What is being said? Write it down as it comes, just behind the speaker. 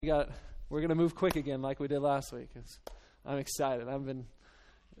We're going to move quick again like we did last week. I'm excited.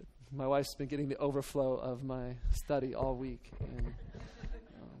 My wife's been getting the overflow of my study all week. And,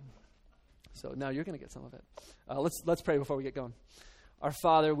 so now you're going to get some of it. Let's pray before we get going. Our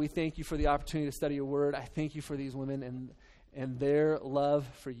Father, we thank you for the opportunity to study your word. I thank you for these women and their love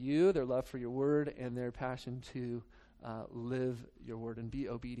for you, their love for your word, and their passion to live your word and be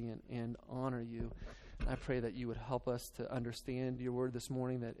obedient and honor you. I pray that you would help us to understand your word this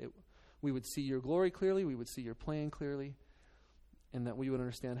morning, that we would see your glory clearly, we would see your plan clearly, and that we would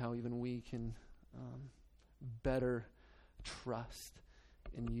understand how even we can better trust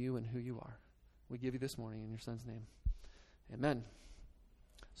in you and who you are. We give you this morning in your Son's name. Amen.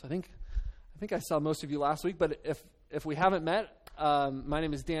 So I think I saw most of you last week, but if we haven't met, my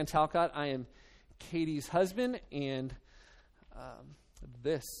name is Dan Talcott. I am Katie's husband, and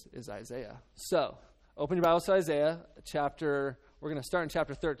this is Isaiah. So open your Bibles to Isaiah chapter. We're going to start in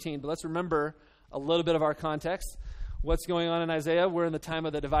chapter 13, but let's remember a little bit of our context. What's going on in Isaiah? We're in the time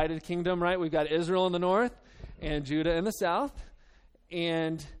of the divided kingdom, right? We've got Israel in the north and Judah in the south.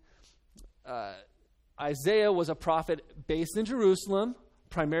 And Isaiah was a prophet based in Jerusalem,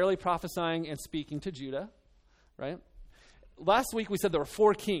 primarily prophesying and speaking to Judah, right? Last week we said there were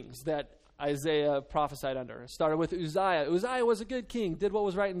 4 kings that Isaiah prophesied under. It started with Uzziah. Uzziah was a good king, did what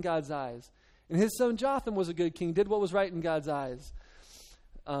was right in God's eyes. And his son Jotham was a good king, did what was right in God's eyes.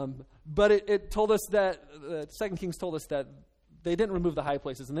 But it told us that, 2 Kings told us that they didn't remove the high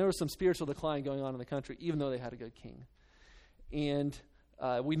places, and there was some spiritual decline going on in the country, even though they had a good king. And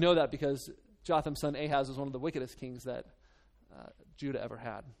we know that because Jotham's son Ahaz was one of the wickedest kings that Judah ever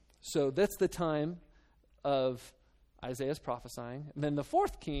had. So that's the time of Isaiah's prophesying. And then the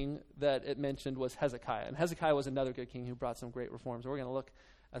 4th king that it mentioned was Hezekiah. And Hezekiah was another good king who brought some great reforms. We're going to look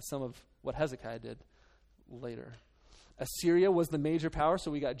at some of what Hezekiah did later. Assyria was the major power,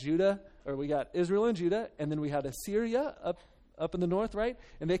 so we got Israel and Judah, and then we had Assyria up in the north, right?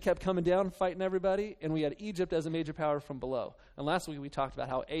 And they kept coming down, fighting everybody, and we had Egypt as a major power from below. And last week we talked about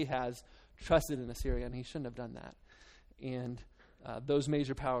how Ahaz trusted in Assyria, and he shouldn't have done that. And those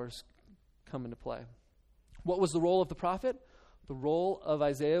major powers come into play. What was the role of the prophet? The role of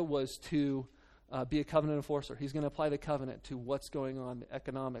Isaiah was to be a covenant enforcer. He's going to apply the covenant to what's going on, the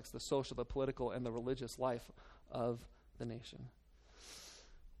economics, the social, the political, and the religious life of the nation.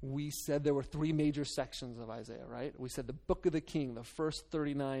 We said there were 3 major sections of Isaiah, right? We said the book of the king, the first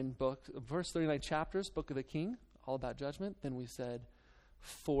 39 chapters, book of the king, all about judgment. Then we said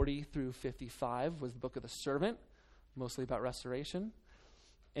 40 through 55 was the book of the servant, mostly about restoration.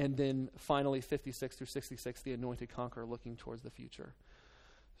 And then finally 56 through 66, the anointed conqueror looking towards the future.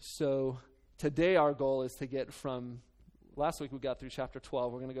 So today our goal is to get from, last week we got through chapter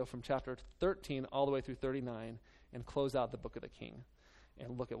 12. We're going to go from chapter 13 all the way through 39 and close out the book of the king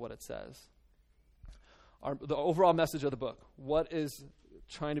and look at what it says. The overall message of the book, what is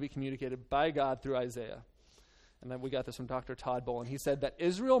trying to be communicated by God through Isaiah. And then we got this from Dr. Todd Bolin. He said that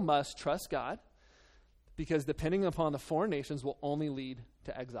Israel must trust God because depending upon the foreign nations will only lead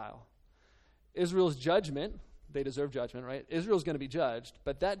to exile. Israel's judgment, they deserve judgment, right? Israel's going to be judged,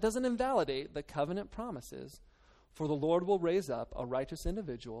 but that doesn't invalidate the covenant promises. For the Lord will raise up a righteous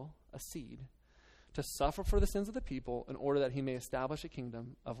individual, a seed, to suffer for the sins of the people in order that he may establish a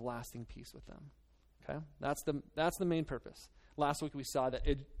kingdom of lasting peace with them. Okay? That's the main purpose. Last week we saw that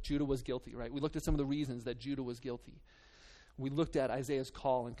Judah was guilty, right? We looked at some of the reasons that Judah was guilty. We looked at Isaiah's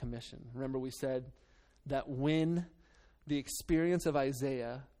call and commission. Remember we said that when the experience of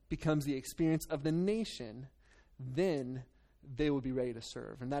Isaiah becomes the experience of the nation, then they would be ready to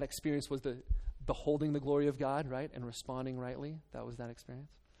serve. And that experience was the beholding the glory of God, right? And responding rightly. That was that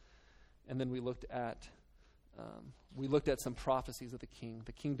experience. And then we looked at some prophecies of the king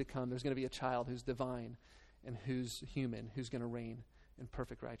to come. There's going to be a child who's divine and who's human, who's going to reign in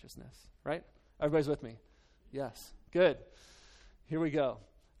perfect righteousness, right? Everybody's with me? Yes. Good. Here we go.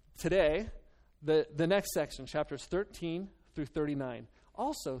 Today, the next section, chapters 13 through 39.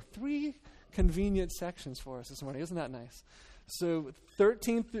 Also, 3 convenient sections for us this morning. Isn't that nice? So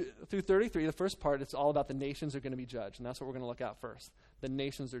 13 through 33, the first part, it's all about the nations are going to be judged, and that's what we're going to look at first. The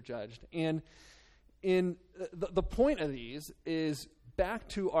nations are judged. And in the point of these is back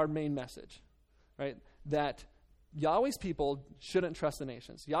to our main message, right? That Yahweh's people shouldn't trust the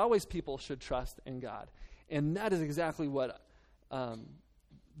nations. Yahweh's people should trust in God. And that is exactly what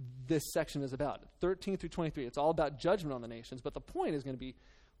this section is about. 13 through 23, it's all about judgment on the nations, but the point is going to be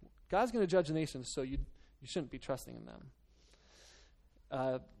God's going to judge the nations, so you shouldn't be trusting in them.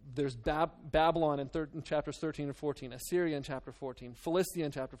 There's Babylon in chapters 13 and 14, Assyria in chapter 14, Philistia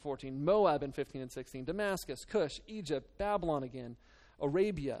in chapter 14, Moab in 15 and 16, Damascus, Cush, Egypt, Babylon again,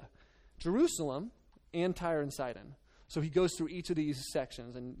 Arabia, Jerusalem, and Tyre and Sidon. So he goes through each of these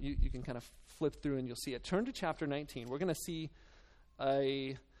sections, and you can kind of flip through and you'll see it. Turn to chapter 19. We're going to see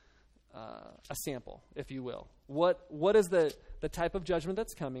a sample, if you will. What is the type of judgment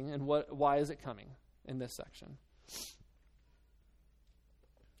that's coming, and why is it coming in this section?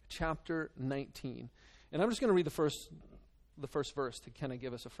 Chapter 19. And I'm just going to read the first verse to kind of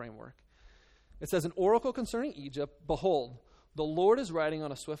give us a framework. It says, "An oracle concerning Egypt, behold, the Lord is riding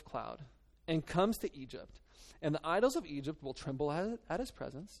on a swift cloud, and comes to Egypt. And the idols of Egypt will tremble at his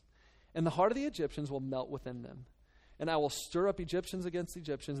presence, and the heart of the Egyptians will melt within them. And I will stir up Egyptians against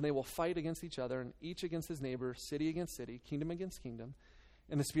Egyptians, and they will fight against each other, and each against his neighbor, city against city, kingdom against kingdom.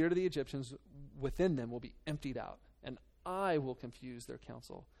 And the spirit of the Egyptians within them will be emptied out, and I will confuse their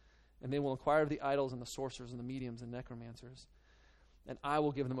counsel. And they will inquire of the idols and the sorcerers and the mediums and necromancers. And I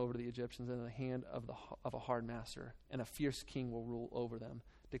will give them over to the Egyptians into the hand of a hard master, and a fierce king will rule over them,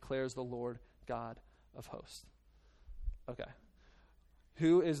 declares the Lord God of hosts." Okay.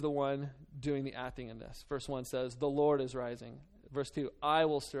 Who is the one doing the acting in this? Verse 1 says, "The Lord is rising." Verse 2, "I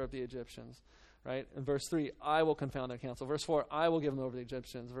will stir up the Egyptians." Right? In verse 3, "I will confound their counsel." Verse 4, "I will give them over to the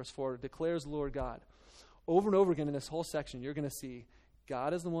Egyptians." Verse 4, declares the Lord God. Over and over again in this whole section, you're going to see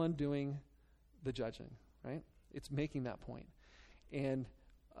God is the one doing the judging. Right? It's making that point. And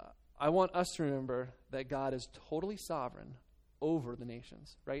I want us to remember that God is totally sovereign over the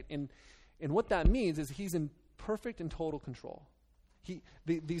nations. Right? And what that means is he's in perfect and total control.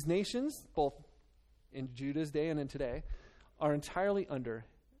 These nations, both in Judah's day and in today, are entirely under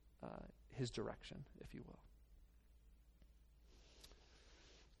his direction, if you will.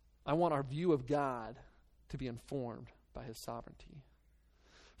 I want our view of God to be informed by his sovereignty.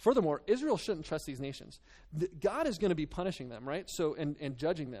 Furthermore, Israel shouldn't trust these nations. God is going to be punishing them, right? So and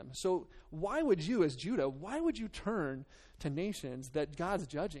judging them. So why would you, as Judah, why would you turn to nations that God's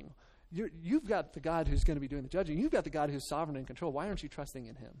judging? You've got the God who's going to be doing the judging. You've got the God who's sovereign and in control. Why aren't you trusting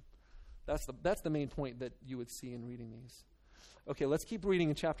in him? That's the main point that you would see in reading these. Okay, let's keep reading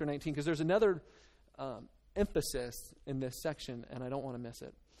in chapter 19, because there's another emphasis in this section, and I don't want to miss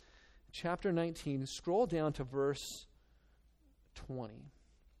it. Chapter 19, scroll down to verse 20.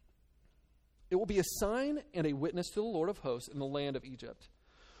 "It will be a sign and a witness to the Lord of hosts in the land of Egypt,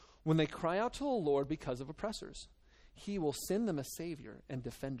 when they cry out to the Lord because of oppressors. He will send them a savior and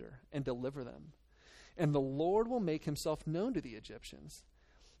defender and deliver them. And the Lord will make himself known to the Egyptians.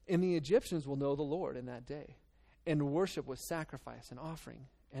 And the Egyptians will know the Lord in that day, and worship with sacrifice and offering.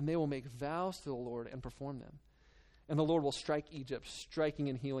 And they will make vows to the Lord and perform them. And the Lord will strike Egypt, striking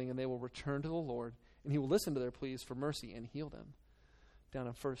and healing, and they will return to the Lord, and he will listen to their pleas for mercy and heal them." Down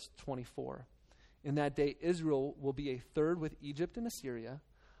in verse 24. "In that day Israel will be a third with Egypt and Assyria,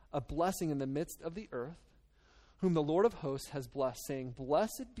 a blessing in the midst of the earth, whom the Lord of hosts has blessed, saying,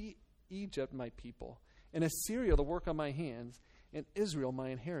 Blessed be Egypt, my people, and Assyria, the work of my hands, and Israel, my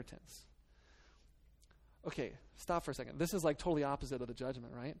inheritance." Okay, stop for a second. This is like totally opposite of the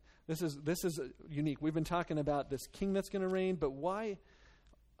judgment, right? This is unique. We've been talking about this king that's going to reign, but why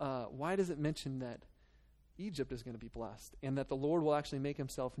does it mention that Egypt is going to be blessed and that the Lord will actually make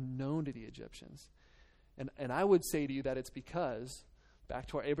himself known to the Egyptians? And I would say to you that it's because, back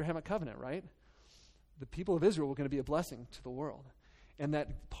to our Abrahamic covenant, right? The people of Israel were going to be a blessing to the world. And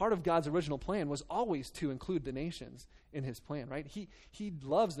that part of God's original plan was always to include the nations in his plan, right? He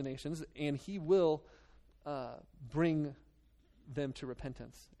loves the nations, and he will bring them to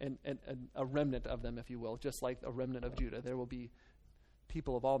repentance, and a remnant of them, if you will, just like a remnant of Judah. There will be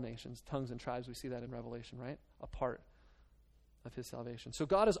people of all nations, tongues and tribes. We see that in Revelation, right? A part of his salvation. So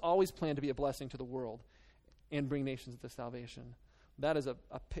God has always planned to be a blessing to the world and bring nations to salvation. That is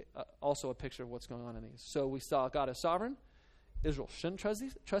also a picture of what's going on in these. So we saw God is sovereign. Israel shouldn't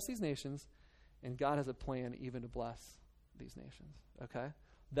trust these nations, and God has a plan even to bless these nations. Okay?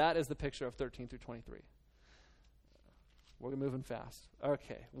 That is the picture of 13 through 23. We're moving fast.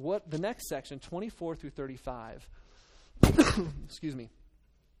 Okay. The next section, 24 through 35, excuse me,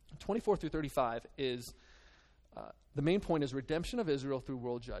 24 through 35 is, the main point is redemption of Israel through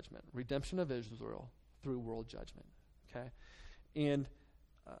world judgment. Redemption of Israel through world judgment. Okay? And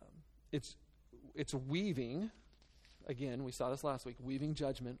it's weaving, again, we saw this last week, weaving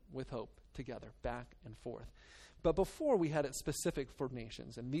judgment with hope together, back and forth. But before, we had it specific for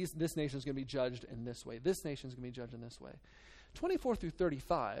nations, and this nation is going to be judged in this way. This nation is going to be judged in this way. 24 through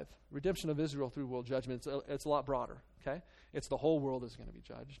 35, redemption of Israel through world judgment, it's a lot broader, okay? It's the whole world is going to be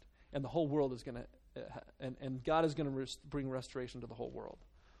judged, and the whole world is going to, and God is going to bring restoration to the whole world.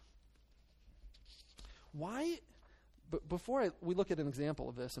 Why? But before we look at an example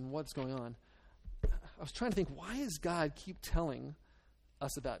of this and what's going on, I was trying to think, why does God keep telling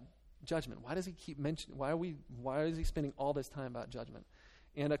us about judgment? Why does he keep mentioning, why is he spending all this time about judgment?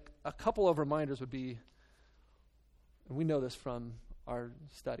 And a couple of reminders would be, and we know this from our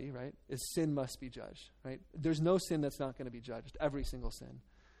study, right, is sin must be judged, right? There's no sin that's not going to be judged. Every single sin,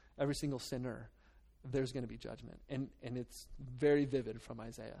 every single sinner, there's going to be judgment. And it's very vivid from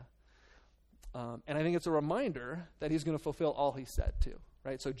Isaiah. And I think it's a reminder that he's going to fulfill all he said too,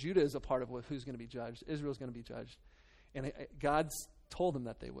 right? So Judah is a part of who's going to be judged. Israel's going to be judged. And God's told them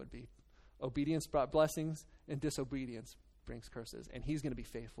that they would be. Obedience brought blessings, and disobedience brings curses. And he's going to be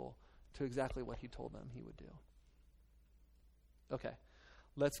faithful to exactly what he told them he would do. Okay,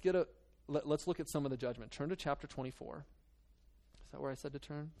 let's look at some of the judgment. Turn to chapter 24. Is that where I said to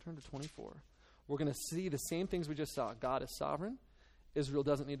turn? Turn to 24. We're going to see the same things we just saw. God is sovereign. Israel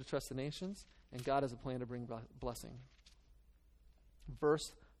doesn't need to trust the nations. And God has a plan to bring blessing.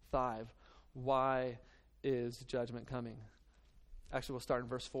 Verse 5. Why is judgment coming? Actually, we'll start in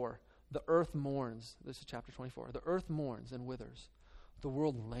verse 4. The earth mourns. This is chapter 24. The earth mourns and withers. The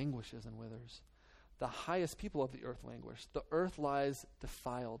world languishes and withers. The highest people of the earth languish. The earth lies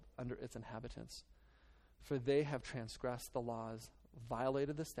defiled under its inhabitants. For they have transgressed the laws,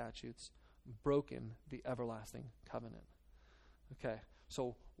 violated the statutes, broken the everlasting covenant. Okay,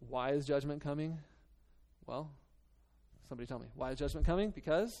 so why is judgment coming? Well, somebody tell me. Why is judgment coming?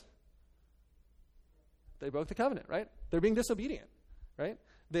 Because they broke the covenant, right? They're being disobedient, right?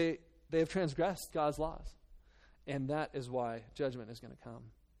 They have transgressed God's laws. And that is why judgment is going to come.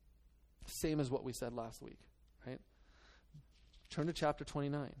 Same as what we said last week, right? Turn to chapter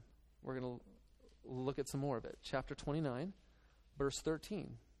 29. We're going to look at some more of it. Chapter 29, verse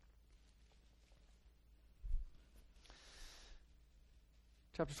 13.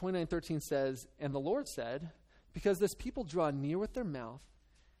 Chapter 29:13 says, "And the Lord said, because this people draw near with their mouth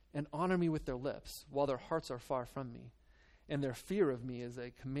and honor me with their lips, while their hearts are far from me, and their fear of me is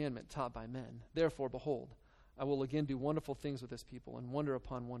a commandment taught by men. Therefore, behold, I will again do wonderful things with this people, and wonder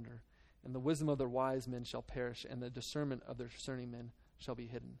upon wonder. And the wisdom of their wise men shall perish, and the discernment of their discerning men shall be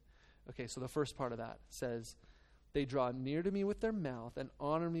hidden." Okay, so the first part of that says, they draw near to me with their mouth and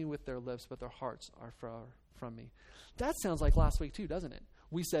honor me with their lips, but their hearts are far from me. That sounds like last week too, doesn't it?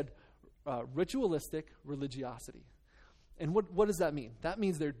 We said ritualistic religiosity. And what does that mean? That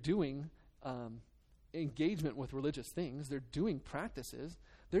means they're doing engagement with religious things. They're doing practices.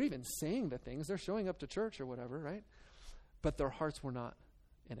 They're even saying the things. They're showing up to church or whatever, right? But their hearts were not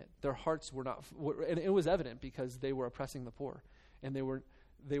in it. Their hearts were not, and it was evident because they were oppressing the poor, and they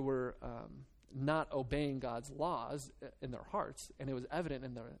were not obeying God's laws in their hearts, and it was evident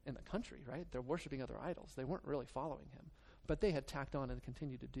in the country, right? They're worshiping other idols. They weren't really following him, but they had tacked on and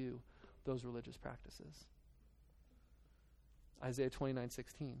continued to do those religious practices. Isaiah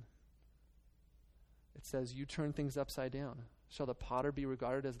 29:16. It says, "You turn things upside down. Shall the potter be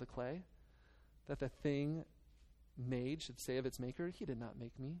regarded as the clay? That the thing made should say of its maker, he did not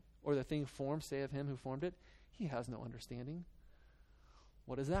make me. Or the thing formed say of him who formed it, he has no understanding."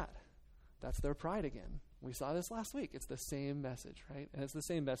 What is that? That's their pride again. We saw this last week. It's the same message, right? And it's the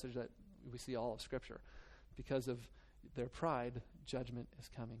same message that we see all of Scripture. Because of their pride, judgment is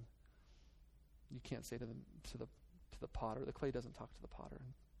coming. You can't say to the potter, the clay doesn't talk to the potter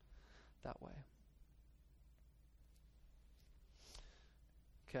that way.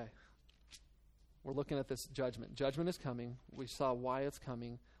 Okay. We're looking at this judgment. Judgment is coming. We saw why it's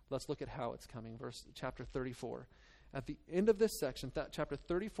coming. Let's look at how it's coming. Chapter 34. At the end of this section, chapter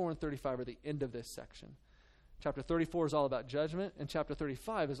 34 and 35 are the end of this section. Chapter 34 is all about judgment, and chapter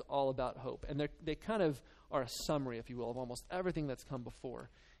 35 is all about hope. And they kind of are a summary, if you will, of almost everything that's come before.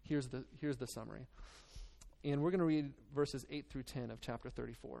 Here's the summary. And we're going to read verses 8 through 10 of chapter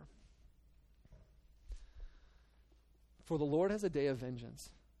 34. "For the Lord has a day of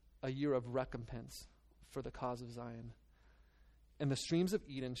vengeance, a year of recompense for the cause of Zion. And the streams of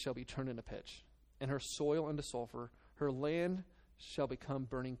Eden shall be turned into pitch, and her soil into sulfur. Her land shall become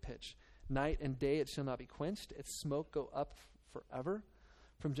burning pitch. Night and day it shall not be quenched. Its smoke go up forever.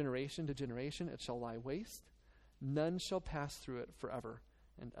 From generation to generation it shall lie waste. None shall pass through it forever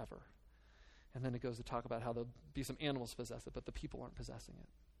and ever." And then it goes to talk about how there'll be some animals possess it, but the people aren't possessing it.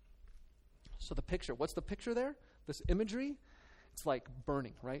 So the picture, what's the picture there? This imagery, it's like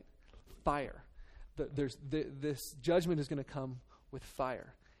burning, right? Fire. This judgment is going to come with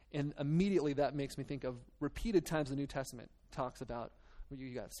fire. And immediately that makes me think of repeated times the New Testament talks about,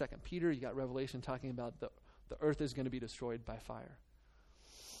 you got 2 Peter, you got Revelation talking about the earth is going to be destroyed by fire.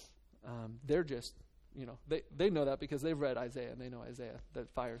 They're just, they know that because they've read Isaiah, and they know Isaiah, that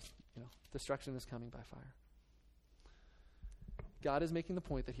fire's, destruction is coming by fire. God is making the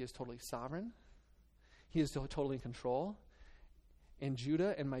point that he is totally sovereign. He is totally in control. And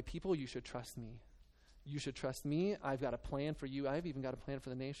Judah and my people, you should trust me. You should trust me. I've got a plan for you. I've even got a plan for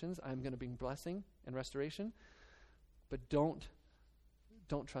the nations. I'm going to bring blessing and restoration. But don't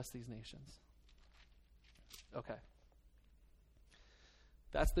trust these nations. Okay.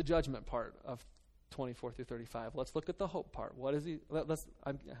 That's the judgment part of 24 through 35. Let's look at the hope part. What is he?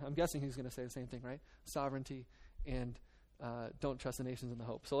 I'm guessing he's going to say the same thing, right? Sovereignty and don't trust the nations in the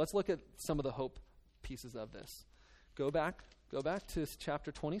hope. So let's look at some of the hope pieces of this. Go back to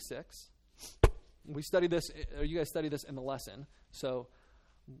chapter 26. We studied this, or you guys studied this in the lesson. So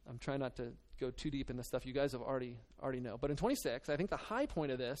I'm trying not to go too deep in the stuff you guys have already know. But in 26, I think the high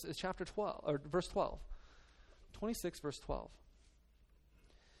point of this is chapter 12, or verse 12. 26, verse 12.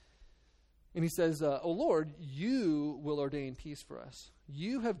 And he says, O Lord, you will ordain peace for us.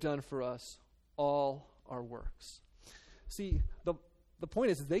 You have done for us all our works. See, the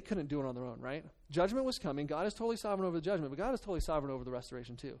point is they couldn't do it on their own, right? Judgment was coming. God is totally sovereign over the judgment, but God is totally sovereign over the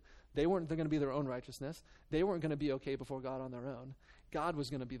restoration too. They're going to be their own righteousness. They weren't going to be okay before God on their own. God was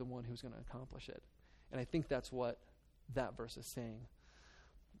going to be the one who's going to accomplish it. And I think that's what that verse is saying.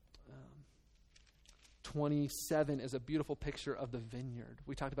 27 is a beautiful picture of the vineyard.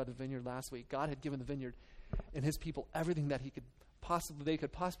 We talked about the vineyard last week. God had given the vineyard and his people everything that they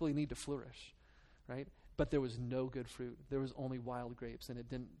could possibly need to flourish, right? But there was no good fruit. There was only wild grapes, and it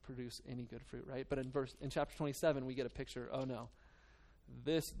didn't produce any good fruit, right? But in chapter 27, we get a picture. Oh no,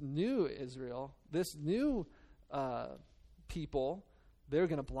 this new Israel, this new people, they're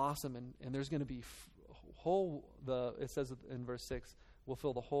going to blossom, and there's going to be it says in verse 6, will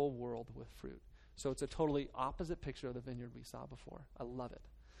fill the whole world with fruit. So it's a totally opposite picture of the vineyard we saw before. I love it.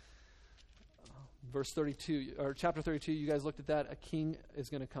 Verse 32, or chapter 32, you guys looked at that. A king is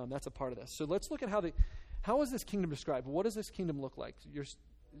going to come. That's a part of this. So let's look at how is this kingdom described? What does this kingdom look like?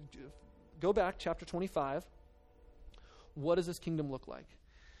 Go back, chapter 25. What does this kingdom look like?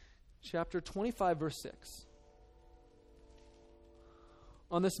 Chapter 25, verse 6.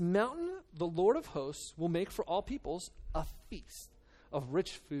 On this mountain, the Lord of hosts will make for all peoples a feast of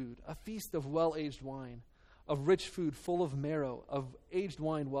rich food, a feast of well-aged wine, of rich food full of marrow, of aged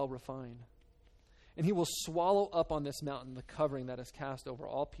wine well refined. And he will swallow up on this mountain the covering that is cast over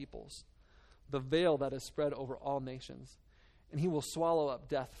all peoples, the veil that is spread over all nations. And he will swallow up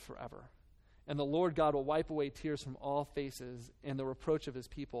death forever. And the Lord God will wipe away tears from all faces, and the reproach of his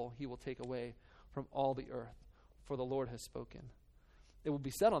people he will take away from all the earth, for the Lord has spoken. It will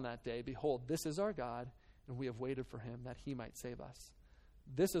be said on that day, behold, this is our God, and we have waited for him that he might save us.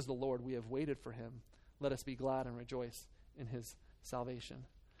 This is the Lord, we have waited for him. Let us be glad and rejoice in his salvation.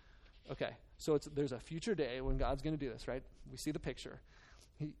 Okay, so there's a future day when God's going to do this, right? We see the picture.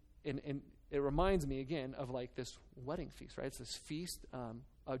 And it reminds me again of like this wedding feast, right? It's this feast,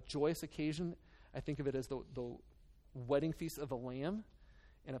 a joyous occasion. I think of it as the wedding feast of the Lamb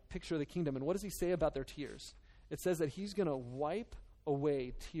and a picture of the kingdom. And what does he say about their tears? It says that he's going to wipe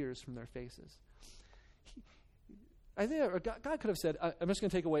away tears from their faces. I think God could have said, I'm just going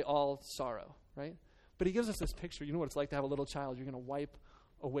to take away all sorrow, right? But he gives us this picture. You know what it's like to have a little child. You're going to wipe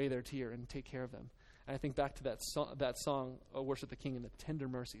away their tear and take care of them. And I think back to that song, Worship the King, and the tender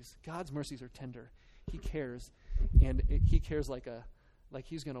mercies. God's mercies are tender. He cares, and he cares like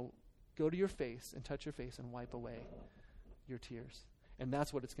he's going to go to your face and touch your face and wipe away your tears. And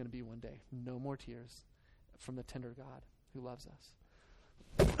that's what it's going to be one day. No more tears from the tender God who loves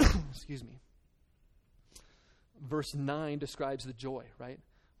us. Excuse me. Verse 9 describes the joy, right?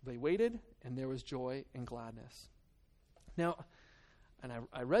 They waited, and there was joy and gladness. Now, and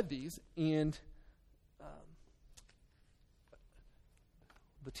I read these, and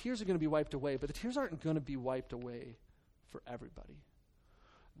the tears are going to be wiped away, but the tears aren't going to be wiped away for everybody.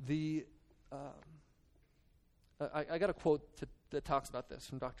 I got a quote that talks about this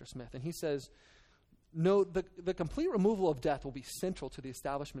from Dr. Smith, and he says, no, the complete removal of death will be central to the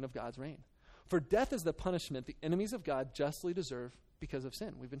establishment of God's reign. For death is the punishment the enemies of God justly deserve because of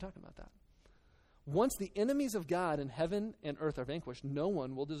sin. We've been talking about that. Once the enemies of God in heaven and earth are vanquished, no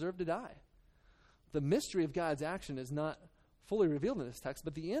one will deserve to die. The mystery of God's action is not fully revealed in this text,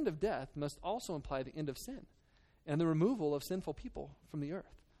 but the end of death must also imply the end of sin and the removal of sinful people from the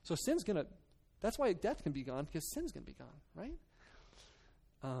earth. So that's why death can be gone, because sin's going to be gone, right?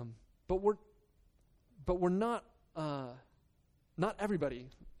 But we're not everybody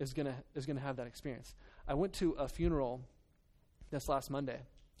is going to have that experience. I went to a funeral this last Monday.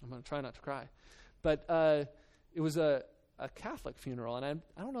 I'm going to try not to cry. But it was a Catholic funeral, and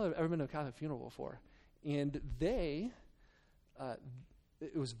I don't know if I've ever been to a Catholic funeral before. And they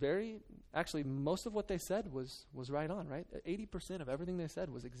it was actually most of what they said was right on, right? 80% of everything they said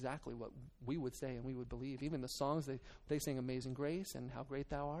was exactly what we would say and we would believe. Even the songs, they sang Amazing Grace and How Great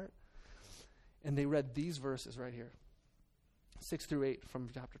Thou Art. And they read these verses right here, 6 through 8 from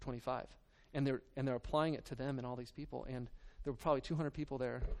chapter 25. And they're applying it to them and all these people. And there were probably 200 people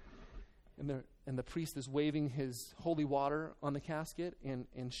there. And the priest is waving his holy water on the casket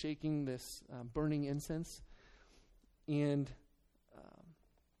and shaking this burning incense. And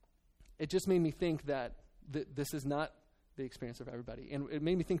it just made me think that this is not the experience of everybody. And it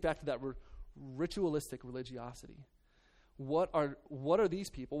made me think back to that ritualistic religiosity. What are these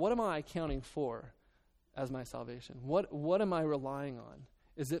people? What am I accounting for as my salvation? What am I relying on?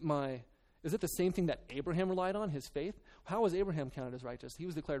 Is it the same thing that Abraham relied on, his faith? How was Abraham counted as righteous? He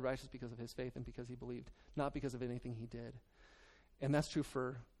was declared righteous because of his faith and because he believed, not because of anything he did. And that's true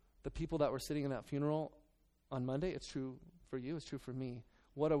for the people that were sitting in that funeral on Monday. It's true for you. It's true for me.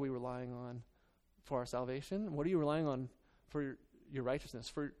 What are we relying on for our salvation? What are you relying on for your righteousness?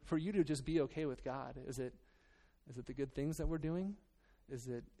 For you to just be okay with God? Is it the good things that we're doing? Is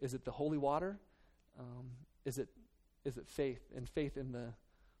it the holy water? Is it faith and faith in the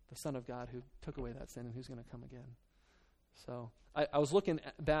Son of God who took away that sin and who's going to come again? So I was looking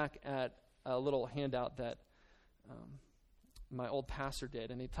back at a little handout that my old pastor did,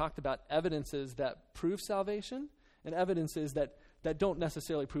 and he talked about evidences that prove salvation and evidences that don't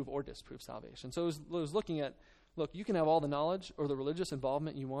necessarily prove or disprove salvation. So it was looking at, look, you can have all the knowledge or the religious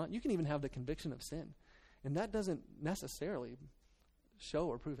involvement you want. You can even have the conviction of sin. And that doesn't necessarily show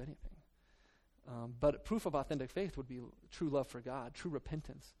or prove anything. But proof of authentic faith would be true love for God, true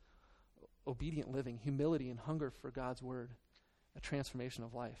repentance, obedient living, humility and hunger for God's word, a transformation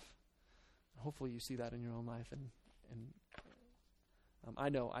of life. Hopefully you see that in your own life. And I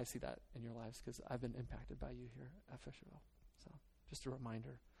know I see that in your lives because I've been impacted by you here at Fisherville. So just a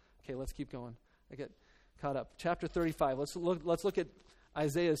reminder. Okay, let's keep going. I get caught up. Chapter 35. Let's look at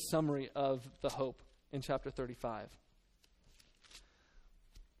Isaiah's summary of the hope in chapter 35.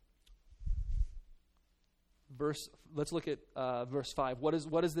 Let's look at verse 5.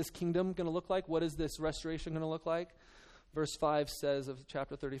 What is this kingdom going to look like? What is this restoration going to look like? Verse 5 says of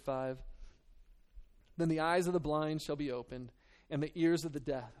chapter 35, "Then the eyes of the blind shall be opened, and the ears of the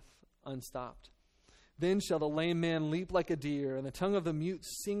deaf unstopped. Then shall the lame man leap like a deer, and the tongue of the mute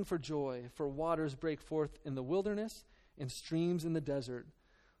sing for joy. For waters break forth in the wilderness, and streams in the desert.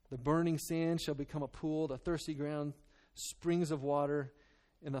 The burning sand shall become a pool, the thirsty ground springs of water.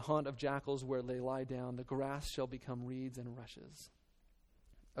 In the haunt of jackals where they lie down, the grass shall become reeds and rushes."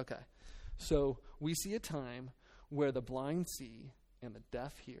 Okay, so we see a time where the blind see, and the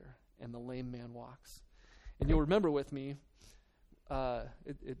deaf hear, and the lame man walks. And you'll remember with me,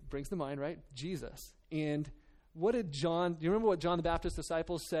 it brings to mind, right? Jesus. And what did John, do you remember what John the Baptist's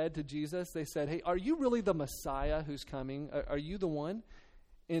disciples said to Jesus? They said, "Hey, are you really the Messiah who's coming? Are you the one?"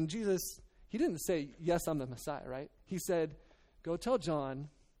 And Jesus, he didn't say, "Yes, I'm the Messiah," right? He said, "Go tell John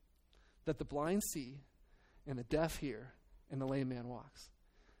that the blind see, and the deaf hear, and the lame man walks."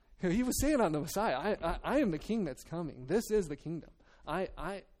 He was saying, "I'm the Messiah. I am the king that's coming. This is the kingdom. I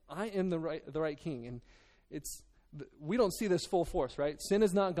am the right king." And we don't see this full force, right? Sin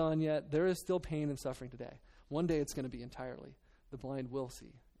is not gone yet. There is still pain and suffering today. One day it's going to be entirely. The blind will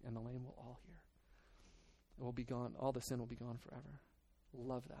see, and the lame will all hear. It will be gone. All the sin will be gone forever.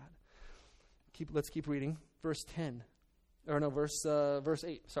 Love that. Let's keep reading. Verse 8.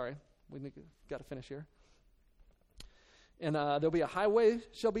 Sorry, we got to finish here. "And there'll be a highway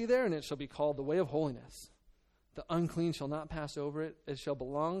shall be there, and it shall be called the way of holiness. The unclean shall not pass over it. It shall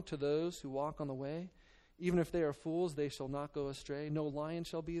belong to those who walk on the way. Even if they are fools, they shall not go astray. No lion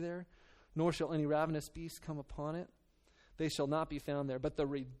shall be there, nor shall any ravenous beast come upon it. They shall not be found there, but the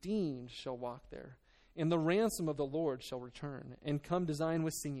redeemed shall walk there. And the ransom of the Lord shall return, and come to Zion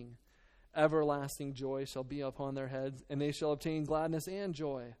with singing. Everlasting joy shall be upon their heads, and they shall obtain gladness and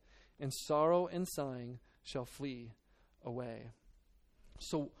joy, and sorrow and sighing shall flee away."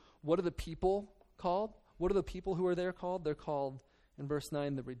 So what are the people called? What are the people who are there called? They're called, in verse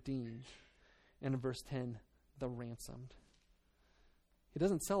 9, the redeemed. And in verse 10, the ransomed. He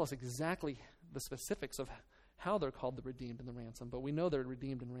doesn't tell us exactly the specifics of how they're called the redeemed and the ransomed, but we know they're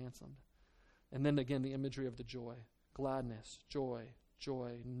redeemed and ransomed. And then again, the imagery of the joy. Gladness, joy,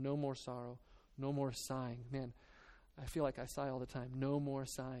 joy, no more sorrow, no more sighing. Man, I feel like I sigh all the time. No more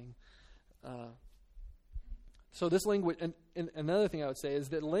sighing. So this language, and another thing I would say is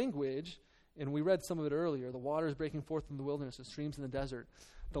that language, and we read some of it earlier, the waters breaking forth from the wilderness and streams in the desert.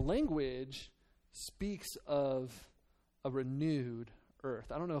 The language speaks of a renewed earth.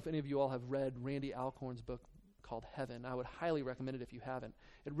 I don't know if any of you all have read Randy Alcorn's book called Heaven. I would highly recommend it if you haven't.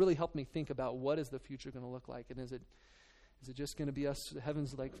 It really helped me think about what is the future going to look like, and is it just going to be us,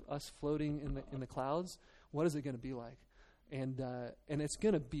 heaven's like us floating in the clouds? What is it going to be like? And it's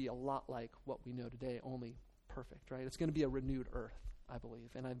going to be a lot like what we know today, only perfect, right? It's going to be a renewed earth, I believe,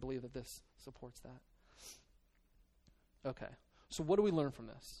 and I believe that this supports that. Okay, so what do we learn from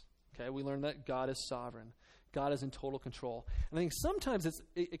this? Okay, we learn that God is sovereign. God is in total control. And I think sometimes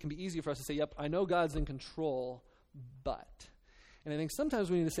it can be easier for us to say, yep, I know God's in control, but. And I think sometimes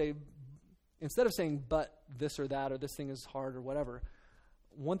we need to say, instead of saying, but this or that, or this thing is hard or whatever,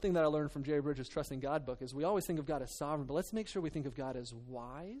 one thing that I learned from Jerry Bridges' Trusting God book is we always think of God as sovereign, but let's make sure we think of God as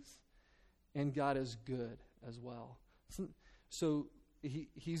wise and God as good as well. So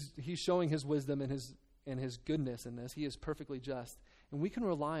he's showing his wisdom and his goodness in this. He is perfectly just. And we can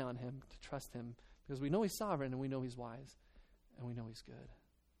rely on him to trust him because we know he's sovereign and we know he's wise and we know he's good.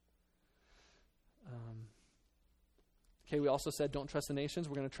 Okay, we also said don't trust the nations.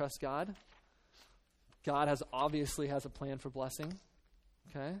 We're going to trust God. God obviously has a plan for blessing.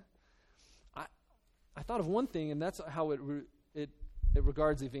 Okay? I thought of one thing, and that's how it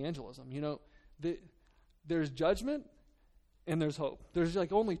regards evangelism. You know, there's judgment and there's hope. There's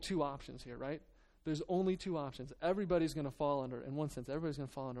like only two options here, right? There's only two options. Everybody's going to fall under, in one sense, everybody's going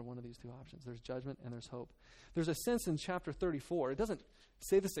to fall under one of these two options. There's judgment and there's hope. There's a sense in chapter 34. It doesn't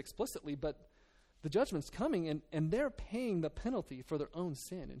say this explicitly, but the judgment's coming, and they're paying the penalty for their own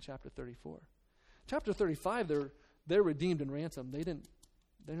sin in chapter 34. Chapter 35, they're redeemed and ransomed. They didn't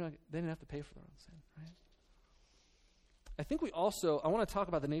have to pay for their own sin, right? I think I want to talk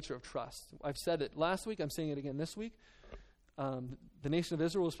about the nature of trust. I've said it last week. I'm saying it again this week. The nation of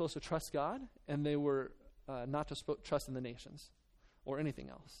Israel was supposed to trust God, and they were not to trust in the nations or anything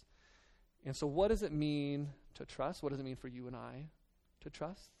else. And so what does it mean to trust? What does it mean for you and I to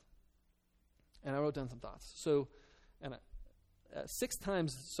trust? And I wrote down some thoughts. So, 6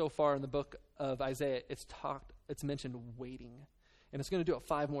 times so far in the book of Isaiah, it's mentioned waiting. And it's going to do it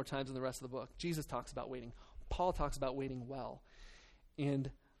 5 more times in the rest of the book. Jesus talks about waiting. Paul talks about waiting well.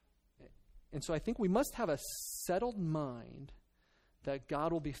 And so I think we must have a settled mind that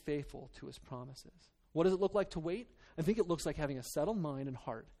God will be faithful to his promises. What does it look like to wait? I think it looks like having a settled mind and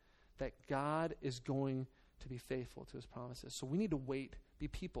heart that God is going to be faithful to his promises. So we need to be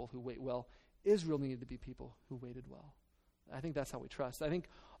people who wait well. Israel needed to be people who waited well. I think that's how we trust. I think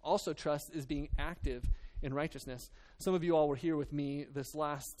also trust is being active in righteousness. Some of you all were here with me this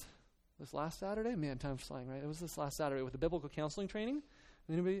last Saturday. Man, time's flying, right? It was this last Saturday with the biblical counseling training.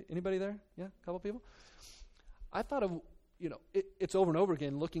 Anybody there? Yeah, a couple people. I thought of, it's over and over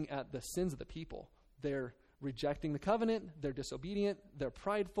again looking at the sins of the people. They're rejecting the covenant. They're disobedient. They're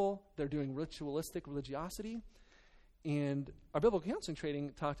prideful. They're doing ritualistic religiosity. And our biblical counseling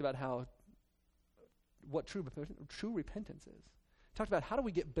training talked about what true repentance is. Talked about how do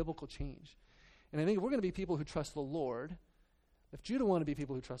we get biblical change. And I think if we're going to be people who trust the Lord, if Judah want to be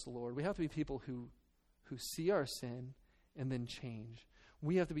people who trust the Lord, we have to be people who see our sin and then change.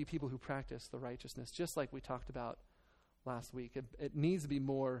 We have to be people who practice the righteousness, just like we talked about last week. It needs to be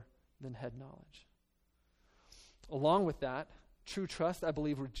more than head knowledge. Along with that, true trust, I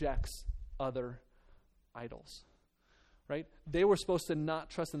believe, rejects other idols. Right? They were supposed to not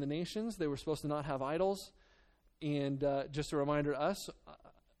trust in the nations. They were supposed to not have idols. And just a reminder to us,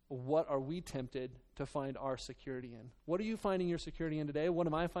 what are we tempted to find our security in? What are you finding your security in today? What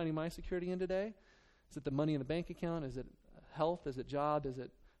am I finding my security in today? Is it the money in the bank account? Is it health? Is it job? Is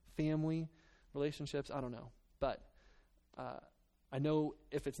it family, relationships? I don't know. But I know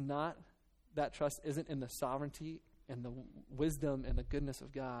if it's not, that trust isn't in the sovereignty and the wisdom and the goodness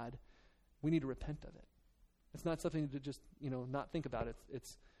of God, we need to repent of it. It's not something to just, not think about.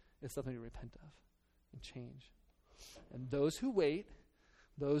 It's something to repent of and change. And those who wait,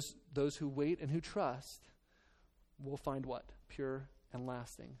 those who wait and who trust will find what? Pure and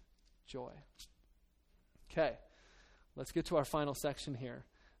lasting joy. Okay, let's get to our final section here.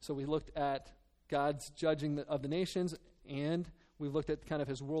 So we looked at God's judging of the nations, and we looked at kind of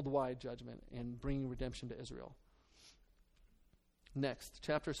his worldwide judgment and bringing redemption to Israel. Next,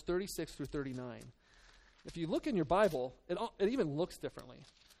 chapters 36 through 39. If you look in your Bible, it even looks differently.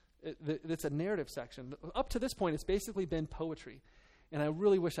 It's a narrative section. Up to this point, it's basically been poetry. And I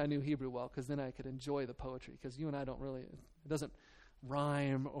really wish I knew Hebrew well, because then I could enjoy the poetry, because you and I don't really, it doesn't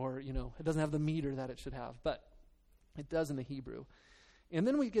rhyme or, it doesn't have the meter that it should have. But it does in the Hebrew. And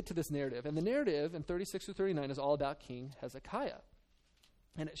then we get to this narrative. And the narrative in 36 through 39 is all about King Hezekiah.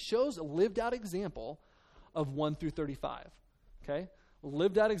 And it shows a lived-out example of 1 through 35. Okay?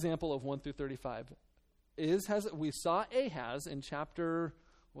 Lived-out example of 1 through 35. We saw Ahaz in chapter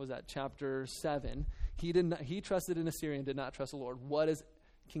 7. He trusted in Assyria and did not trust the Lord. What is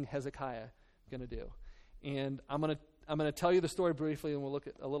King Hezekiah going to do? And I'm going to tell you the story briefly, and we'll look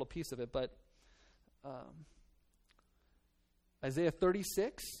at a little piece of it. But Isaiah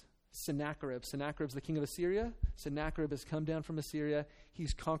 36, Sennacherib's the king of Assyria. Sennacherib has come down from Assyria.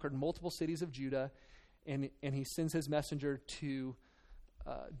 He's conquered multiple cities of Judah, and he sends his messenger to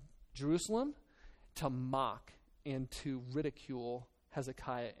Jerusalem to mock and to ridicule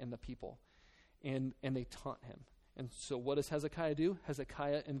Hezekiah and the people. And they taunt him. And so what does Hezekiah do?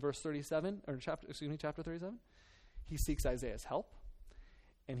 Hezekiah in chapter 37, he seeks Isaiah's help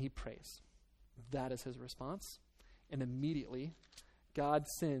and he prays. That is his response. And immediately God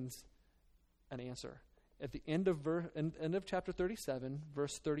sends an answer. At the end of chapter 37,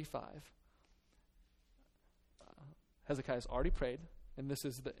 verse 35, Hezekiah's already prayed, and this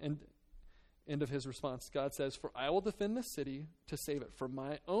is the end of his response. God says, "For I will defend this city to save it for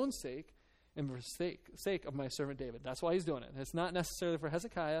my own sake and for the sake of my servant David." That's why he's doing it. It's not necessarily for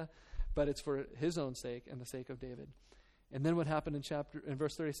Hezekiah, but it's for his own sake and the sake of David. And then what happened in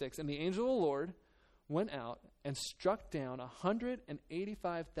verse 36? "And the angel of the Lord went out and struck down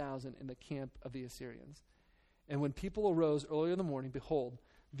 185,000 in the camp of the Assyrians. And when people arose early in the morning, behold,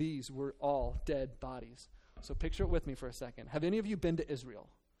 these were all dead bodies." So picture it with me for a second. Have any of you been to Israel?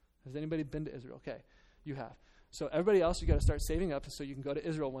 Has anybody been to Israel? Okay, you have. So everybody else, you got to start saving up so you can go to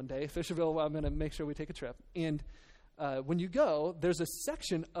Israel one day. Fisherville, I'm going to make sure we take a trip. And when you go, there's a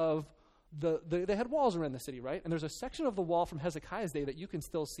section of they had walls around the city, right? And there's a section of the wall from Hezekiah's day that you can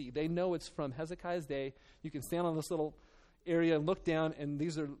still see. They know it's from Hezekiah's day. You can stand on this little area and look down, and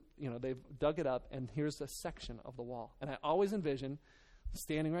these are, they've dug it up, and here's a section of the wall. And I always envision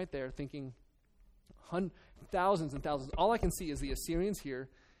standing right there thinking, thousands and thousands. All I can see is the Assyrians here,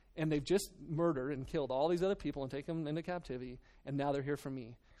 and they've just murdered and killed all these other people and taken them into captivity, and now they're here for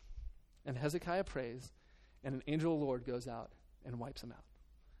me. And Hezekiah prays, and an angel of the Lord goes out and wipes them out.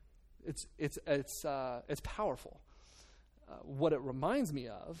 It's powerful. What it reminds me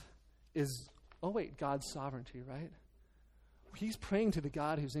of is, God's sovereignty, right? He's praying to the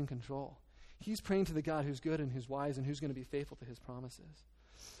God who's in control. He's praying to the God who's good and who's wise and who's going to be faithful to his promises.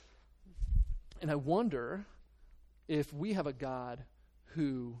 And I wonder if we have a God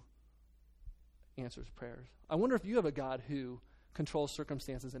who answers prayers. I wonder if you have a God who controls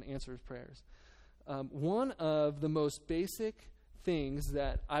circumstances and answers prayers. One of the most basic things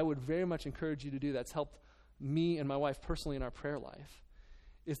that I would very much encourage you to do that's helped me and my wife personally in our prayer life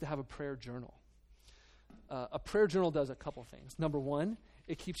is to have a prayer journal. A prayer journal does a couple things. Number one,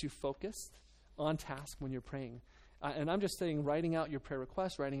 it keeps you focused on task when you're praying. And I'm just saying, writing out your prayer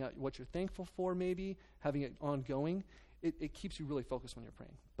requests, writing out what you're thankful for maybe, having it ongoing, it keeps you really focused when you're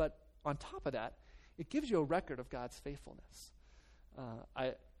praying. But on top of that, it gives you a record of God's faithfulness.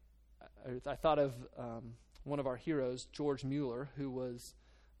 I thought of one of our heroes, George Mueller, who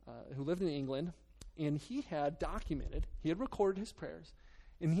lived in England, and he had recorded his prayers,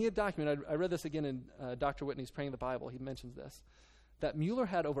 and he had documented, I read this again in Dr. Whitney's Praying the Bible, he mentions this, that Mueller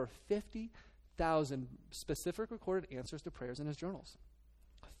had over 50,000 specific recorded answers to prayers in his journals.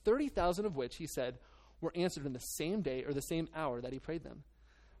 30,000 of which, he said, were answered in the same day or the same hour that he prayed them.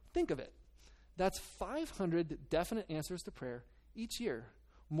 Think of it. That's 500 definite answers to prayer each year,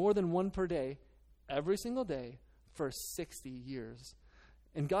 more than one per day, every single day for 60 years.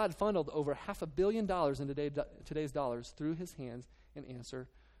 And God funneled over $500 million in today's dollars through his hands in answer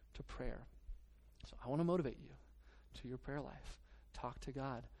to prayer. So I want to motivate you to your prayer life. Talk to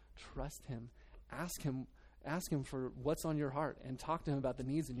God. Trust him. Ask him for what's on your heart, and talk to him about the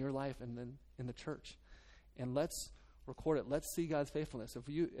needs in your life and then in the church. And let's record it. Let's see God's faithfulness.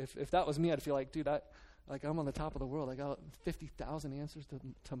 If that was me, I'd feel like, dude, I'm on the top of the world. I got 50,000 answers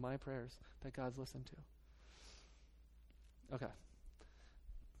to my prayers that God's listened to. Okay.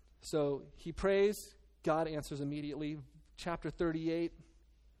 So he prays. God answers immediately. Chapter 38,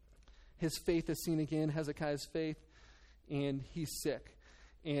 his faith is seen again, Hezekiah's faith, and he's sick.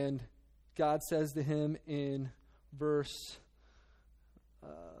 And God says to him in verse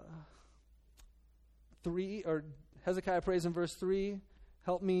 3, or Hezekiah prays in verse 3,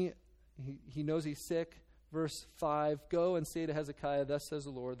 help me. He knows he's sick. Verse 5, go and say to Hezekiah, thus says the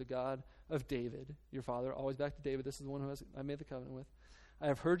Lord, the God of David, your father, always back to David. This is the one who I made the covenant with. I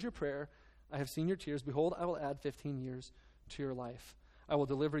have heard your prayer. I have seen your tears. Behold, I will add 15 years to your life. I will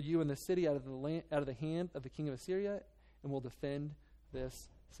deliver you and the city out of the hand of the king of Assyria, and will defend this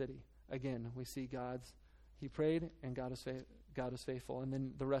city. Again, we see he prayed, and God is faithful. And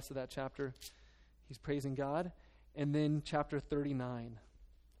then the rest of that chapter, he's praising God. And then chapter 39.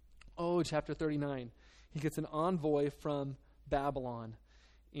 Chapter 39. He gets an envoy from Babylon.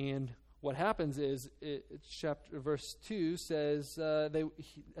 And what happens is, verse 2 says,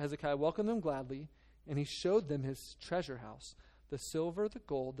 Hezekiah welcomed them gladly, and he showed them his treasure house, the silver, the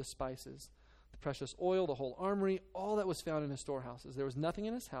gold, the spices, the precious oil, the whole armory, all that was found in his storehouses. There was nothing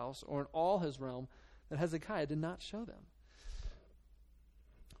in his house or in all his realm that Hezekiah did not show them.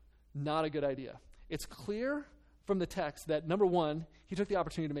 Not a good idea. It's clear from the text that, number one, he took the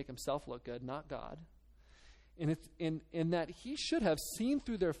opportunity to make himself look good, not God. And it's in that he should have seen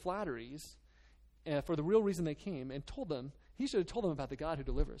through their flatteries for the real reason they came and told them. He should have told them about the God who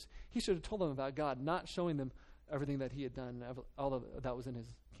delivers. He should have told them about God, not showing them everything that he had done, all of that was in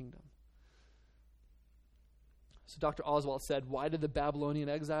his kingdom. So Dr. Oswald said, why did the Babylonian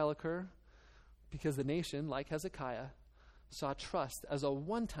exile occur? Because the nation, like Hezekiah, saw trust as a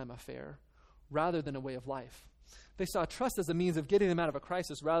one-time affair rather than a way of life. They saw trust as a means of getting them out of a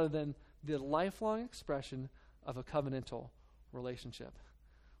crisis rather than the lifelong expression of a covenantal relationship.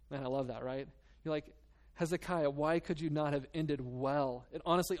 Man, I love that, right? You're like, Hezekiah, why could you not have ended well? It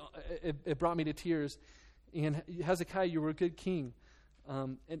honestly, it brought me to tears. And Hezekiah, you were a good king.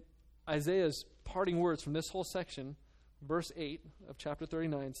 And Isaiah's parting words from this whole section, verse 8 of chapter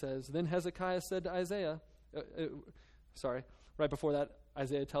 39 says, Then Hezekiah said to Isaiah, right before that,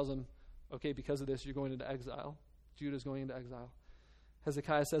 Isaiah tells him, okay, because of this, you're going into exile. Judah's going into exile.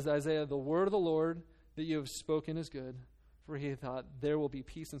 Hezekiah says to Isaiah, the word of the Lord that you have spoken is good, for he thought, there will be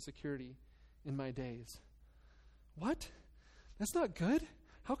peace and security in my days. What? That's not good?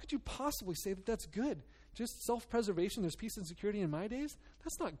 How could you possibly say that that's good? Just self-preservation, there's peace and security in my days?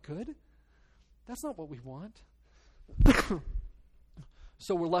 That's not good. That's not what we want.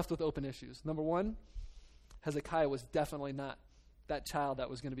 So we're left with open issues. Number one, Hezekiah was definitely not that child that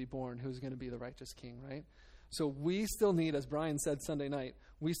was going to be born who was going to be the righteous king, right? So we still need, as Brian said Sunday night,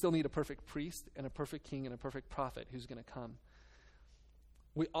 we still need a perfect priest and a perfect king and a perfect prophet who's going to come.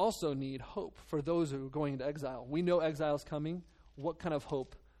 We also need hope for those who are going into exile. We know exile is coming. What kind of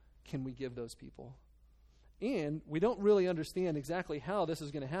hope can we give those people? And we don't really understand exactly how this is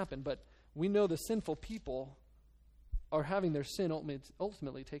going to happen, but we know the sinful people are having their sin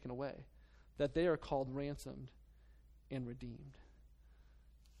ultimately taken away, that they are called ransomed and redeemed.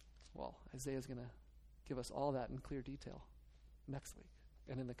 Well, Isaiah's going to give us all that in clear detail next week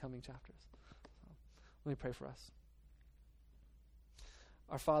and in the coming chapters. So, let me pray for us.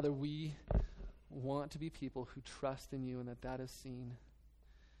 Our Father, we want to be people who trust in you, and that is seen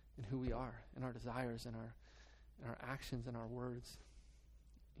in who we are, in our desires, in our actions, and our words.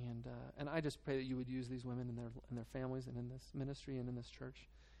 And I just pray that you would use these women and their families and in this ministry and in this church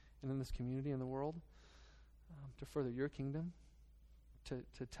and in this community and the world to further your kingdom,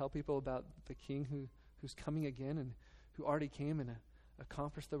 to tell people about the King who's coming again and who already came and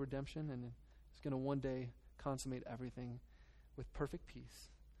accomplished the redemption and is going to one day consummate everything with perfect peace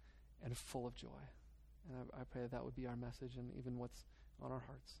and full of joy. And I pray that would be our message and even what's on our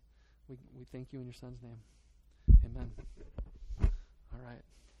hearts. We thank you in your Son's name. Amen. All right.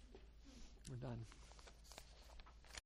 We're done.